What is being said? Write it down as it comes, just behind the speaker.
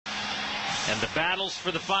And the battles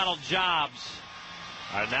for the final jobs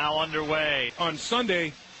are now underway. On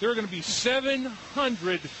Sunday, there are going to be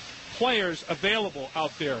 700 players available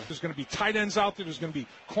out there. There's going to be tight ends out there. There's going to be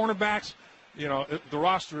cornerbacks. You know, the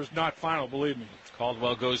roster is not final, believe me.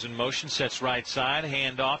 Caldwell goes in motion, sets right side,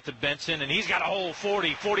 hand off to Benson, and he's got a whole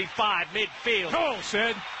 40, 45 midfield. Go,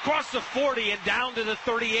 Sid. Across the 40 and down to the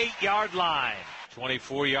 38-yard line.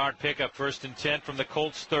 24-yard pickup, 1st and 10 from the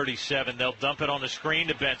Colts 37. They'll dump it on the screen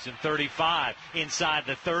to Benson, 35, inside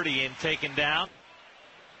the 30 and taken down.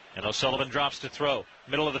 And O'Sullivan drops to throw.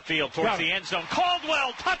 Middle of the field towards the end zone.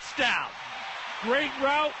 Caldwell, touchdown. Great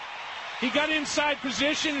route. He got inside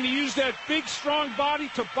position, and he used that big, strong body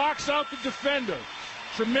to box out the defender.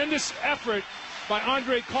 Tremendous effort by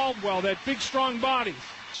Andre Caldwell, that big, strong body.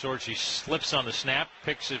 Sorgi slips on the snap,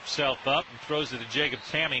 picks himself up, and throws it to Jacob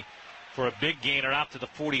Tammy for a big gainer out to the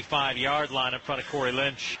 45-yard line in front of Corey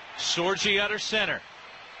Lynch. Sorgi under center.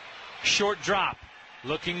 Short drop.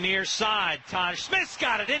 Looking near side. Taj Smith's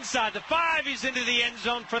got it inside the 5. He's into the end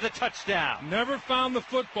zone for the touchdown. Never found the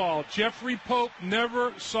football. Jeffrey Pope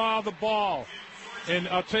never saw the ball. And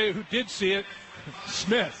I'll tell you who did see it,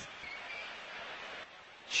 Smith.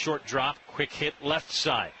 Short drop, quick hit left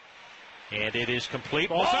side. And it is complete.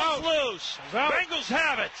 Ball's out. Loose. Bengals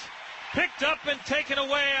have it. Picked up and taken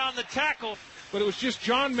away on the tackle. But it was just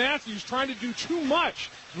John Matthews trying to do too much.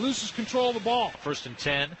 Loses control of the ball. 1st and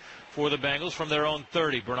 10 for the Bengals from their own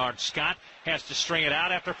 30. Bernard Scott has to string it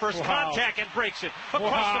out after first contact and breaks it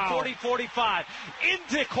across the 40-45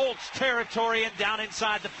 into Colts territory and down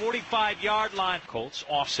inside the 45-yard line. Colts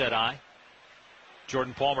offset eye.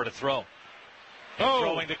 Jordan Palmer to throw. And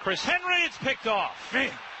throwing to Chris Henry. It's picked off. Man.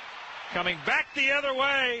 Coming back the other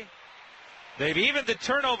way. They've evened the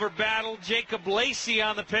turnover battle. Jacob Lacey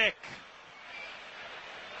on the pick.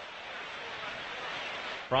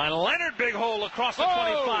 Brian Leonard, big hole across the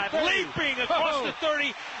 25, leaping across the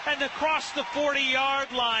 30 and across the 40-yard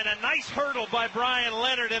line. A nice hurdle by Brian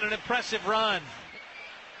Leonard and an impressive run.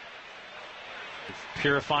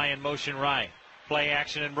 Purifying motion right. Play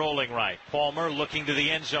action and rolling right. Palmer looking to the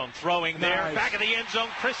end zone, throwing there. Nice. Back of the end zone,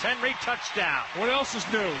 Chris Henry, touchdown. What else is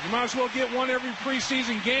new? You might as well get one every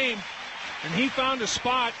preseason game. And he found a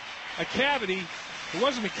spot, a cavity. It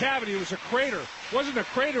wasn't a cavity, it was a crater. It wasn't a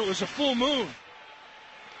crater, it was a full moon.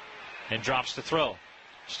 And drops to throw.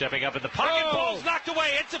 Stepping up in the pocket, ball's knocked away.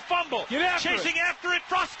 It's a fumble. Chasing after it,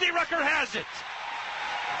 Frosty Rucker has it.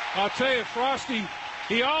 I'll tell you, Frosty,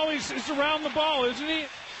 he always is around the ball, isn't he?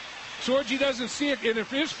 Sorgi doesn't see it, and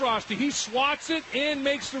if it is Frosty, he swats it and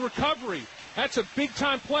makes the recovery. That's a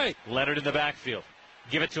big-time play. Leonard in the backfield.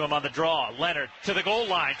 Give it to him on the draw. Leonard to the goal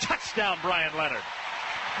line. Touchdown, Brian Leonard.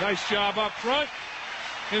 Nice job up front.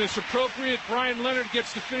 And it's appropriate. Brian Leonard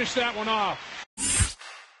gets to finish that one off.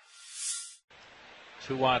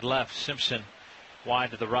 2 wide left. Simpson wide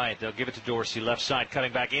to the right. They'll give it to Dorsey. Left side,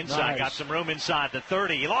 cutting back inside. Nice. Got some room inside the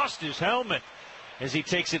 30. He lost his helmet as he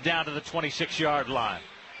takes it down to the 26-yard line.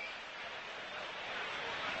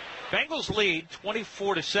 Bengals lead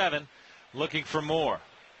 24-7. Looking for more.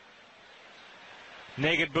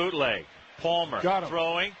 Naked bootleg. Palmer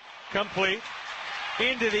throwing. Complete.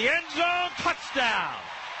 Into the end zone. Touchdown.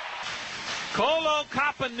 Kolo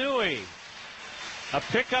Kapanui. A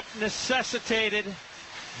pickup necessitated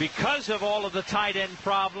because of all of the tight end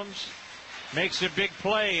problems. Makes a big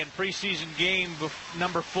play in preseason game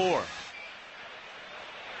number 4.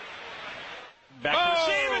 Back to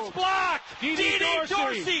receive, it's blocked. Dede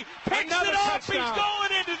Dorsey picks it up. Touchdown. He's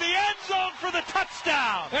going into the end zone for the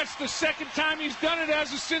touchdown. That's the second time he's done it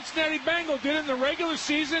as a Cincinnati Bengal. Did it in the regular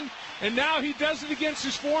season, and now he does it against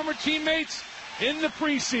his former teammates in the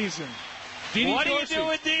preseason. What do you do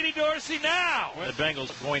with Dede Dorsey now? The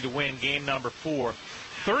Bengals are going to win game number 4,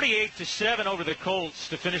 38-7 over the Colts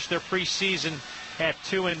to finish their preseason at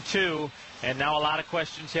 2-2, and now a lot of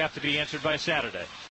questions have to be answered by Saturday.